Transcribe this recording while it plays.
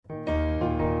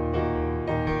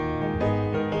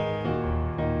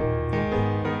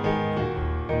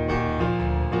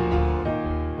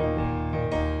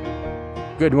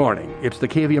Good morning. It's the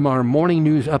KVMR Morning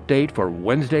News Update for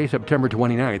Wednesday, September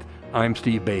 29th. I'm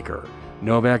Steve Baker.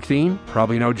 No vaccine,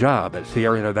 probably no job at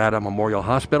Sierra Nevada Memorial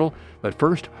Hospital. But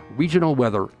first, regional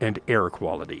weather and air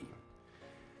quality.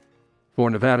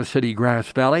 For Nevada City,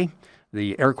 Grass Valley,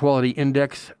 the Air Quality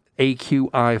Index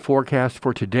AQI forecast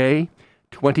for today,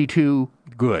 22,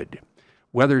 good.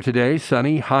 Weather today,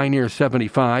 sunny, high near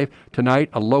 75. Tonight,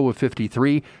 a low of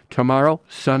 53. Tomorrow,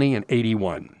 sunny and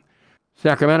 81.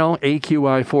 Sacramento,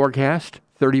 AQI forecast,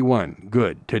 31,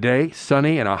 good. Today,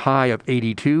 sunny and a high of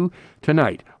 82.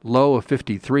 Tonight, low of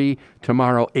 53.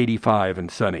 Tomorrow, 85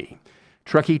 and sunny.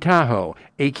 Truckee, Tahoe,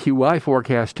 AQI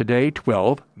forecast today,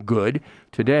 12, good.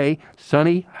 Today,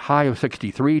 sunny, high of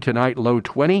 63. Tonight, low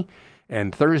 20.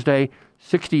 And Thursday,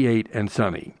 68 and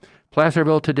sunny.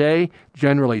 Placerville today,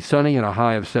 generally sunny and a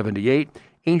high of 78.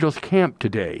 Angels Camp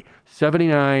today,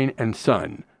 79 and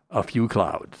sun, a few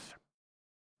clouds.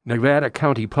 Nevada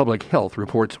County Public Health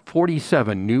reports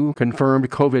 47 new confirmed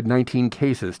COVID-19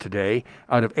 cases today.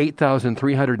 Out of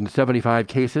 8,375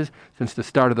 cases since the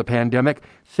start of the pandemic,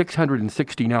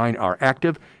 669 are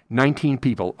active, 19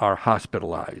 people are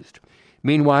hospitalized.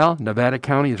 Meanwhile, Nevada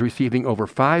County is receiving over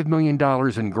 $5 million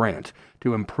in grants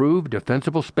to improve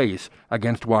defensible space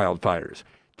against wildfires.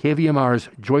 KVMR's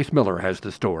Joyce Miller has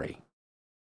the story.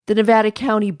 The Nevada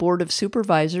County Board of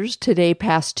Supervisors today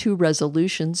passed 2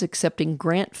 resolutions accepting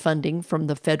grant funding from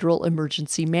the Federal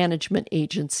Emergency Management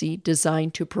Agency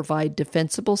designed to provide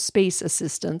defensible space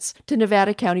assistance to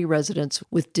Nevada County residents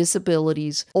with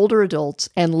disabilities, older adults,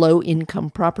 and low-income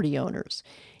property owners.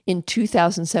 In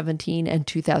 2017 and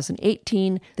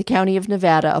 2018, the County of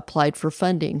Nevada applied for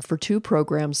funding for 2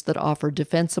 programs that offer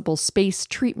defensible space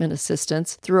treatment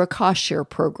assistance through a cost-share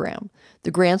program.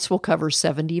 The grants will cover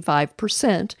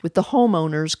 75%, with the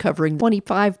homeowners covering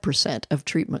 25% of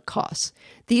treatment costs.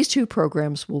 These 2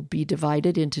 programs will be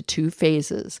divided into 2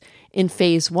 phases. In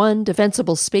Phase 1,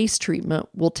 defensible space treatment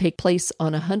will take place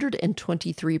on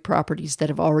 123 properties that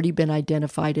have already been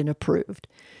identified and approved.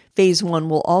 Phase 1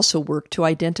 will also work to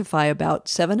identify about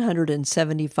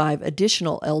 775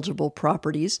 additional eligible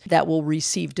properties that will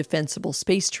receive defensible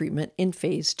space treatment in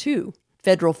Phase 2.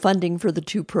 Federal funding for the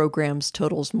 2 programs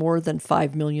totals more than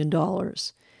 $5 million.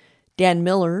 Dan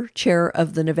Miller, chair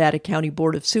of the Nevada County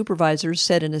Board of Supervisors,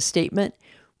 said in a statement,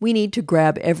 "We need to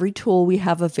grab every tool we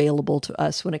have available to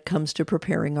us when it comes to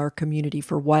preparing our community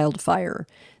for wildfire.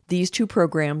 These 2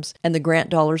 programs and the grant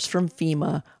dollars from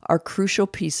FEMA are crucial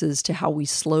pieces to how we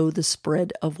slow the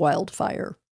spread of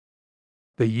wildfire."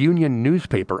 The Union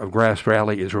newspaper of Grass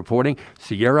Valley is reporting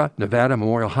Sierra Nevada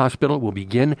Memorial Hospital will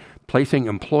begin placing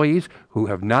employees who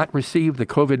have not received the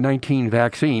COVID-19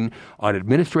 vaccine on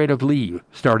administrative leave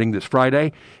starting this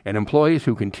Friday, and employees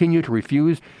who continue to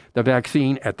refuse the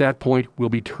vaccine at that point will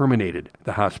be terminated,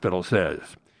 the hospital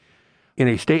says. In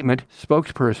a statement,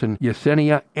 spokesperson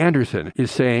Yesenia Anderson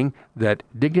is saying that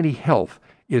Dignity Health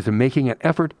is making an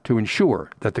effort to ensure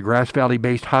that the Grass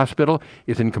Valley-based hospital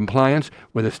is in compliance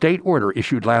with a state order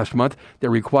issued last month that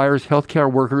requires healthcare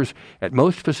workers at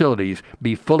most facilities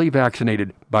be fully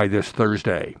vaccinated by this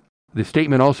Thursday. The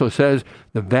statement also says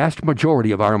the vast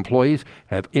majority of our employees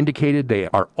have indicated they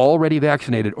are already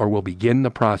vaccinated or will begin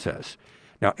the process.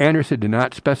 Now, Anderson did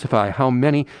not specify how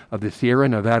many of the Sierra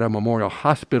Nevada Memorial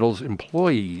Hospital's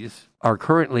employees are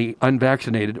currently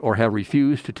unvaccinated or have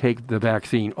refused to take the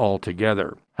vaccine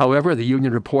altogether. However, the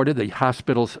union reported the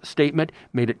hospital's statement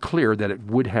made it clear that it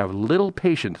would have little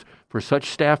patience for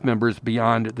such staff members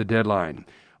beyond the deadline.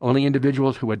 Only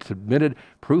individuals who had submitted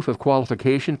proof of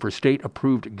qualification for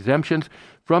state-approved exemptions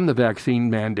from the vaccine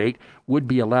mandate would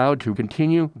be allowed to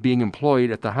continue being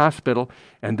employed at the hospital,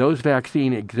 and those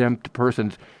vaccine-exempt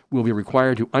persons will be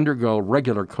required to undergo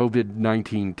regular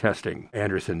COVID-19 testing,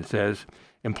 Anderson says.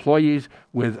 Employees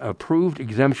with approved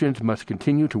exemptions must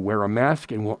continue to wear a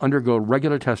mask and will undergo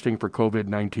regular testing for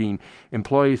COVID-19.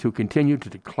 Employees who continue to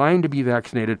decline to be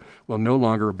vaccinated will no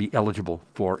longer be eligible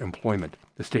for employment,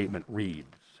 the statement reads.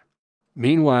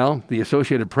 Meanwhile, the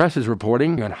Associated Press is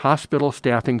reporting on hospital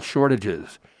staffing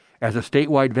shortages. As a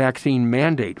statewide vaccine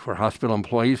mandate for hospital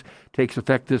employees takes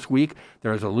effect this week,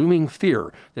 there is a looming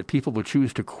fear that people will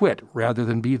choose to quit rather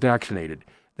than be vaccinated.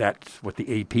 That's what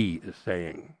the AP is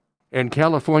saying. And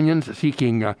Californians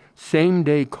seeking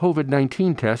same-day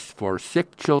COVID-19 tests for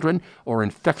sick children or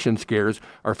infection scares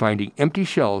are finding empty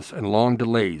shelves and long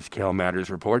delays, CalMatters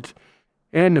reports.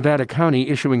 And Nevada County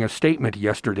issuing a statement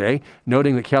yesterday,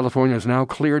 noting that California is now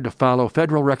cleared to follow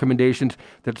federal recommendations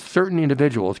that certain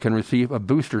individuals can receive a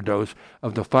booster dose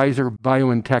of the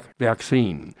Pfizer-BioNTech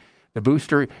vaccine. The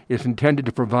booster is intended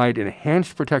to provide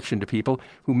enhanced protection to people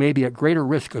who may be at greater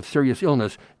risk of serious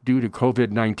illness due to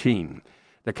COVID-19.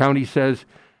 The county says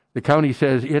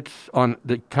on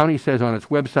its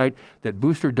website that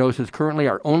booster doses currently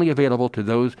are only available to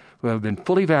those who have been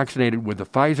fully vaccinated with the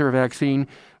Pfizer vaccine.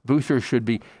 Boosters should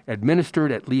be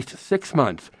administered at least 6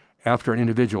 months after an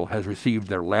individual has received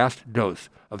their last dose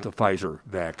of the Pfizer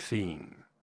vaccine.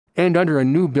 And under a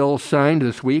new bill signed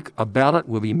this week, a ballot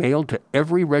will be mailed to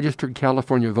every registered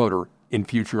California voter in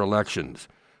future elections.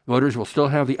 Voters will still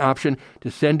have the option to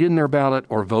send in their ballot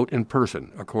or vote in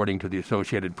person. According to the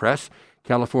Associated Press,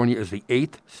 California is the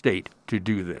 8th state to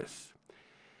do this.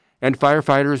 And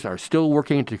firefighters are still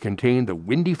working to contain the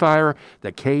Windy Fire,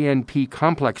 the KNP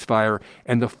Complex Fire,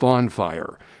 and the Fawn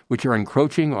Fire, which are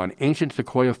encroaching on ancient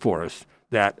sequoia forests,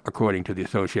 that according to the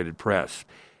Associated Press.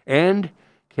 And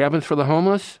cabins for the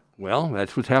homeless? Well,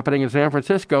 that's what's happening in San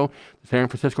Francisco. The San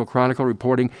Francisco Chronicle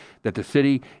reporting that the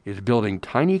city is building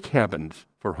tiny cabins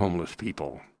for homeless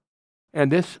people.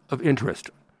 And this of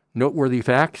interest, noteworthy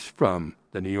facts from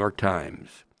the New York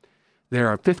Times. There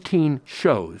are 15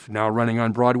 shows now running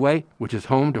on Broadway, which is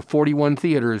home to 41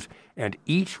 theaters, and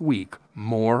each week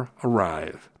more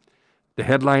arrive. The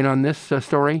headline on this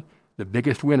story, the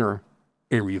biggest winner,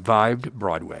 a revived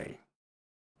Broadway.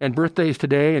 And birthdays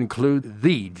today include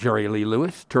the Jerry Lee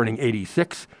Lewis, turning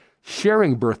 86.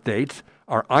 Sharing birth dates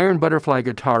are Iron Butterfly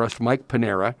guitarist Mike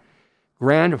Panera,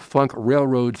 Grand Funk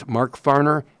Railroad's Mark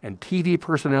Farner, and TV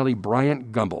personality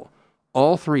Bryant Gumbel.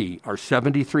 All three are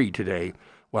 73 today,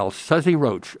 while Suzy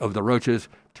Roach of the Roaches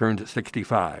turns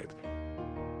 65.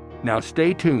 Now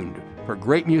stay tuned for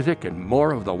great music and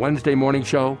more of the Wednesday Morning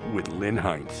Show with Lynn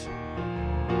Heinz.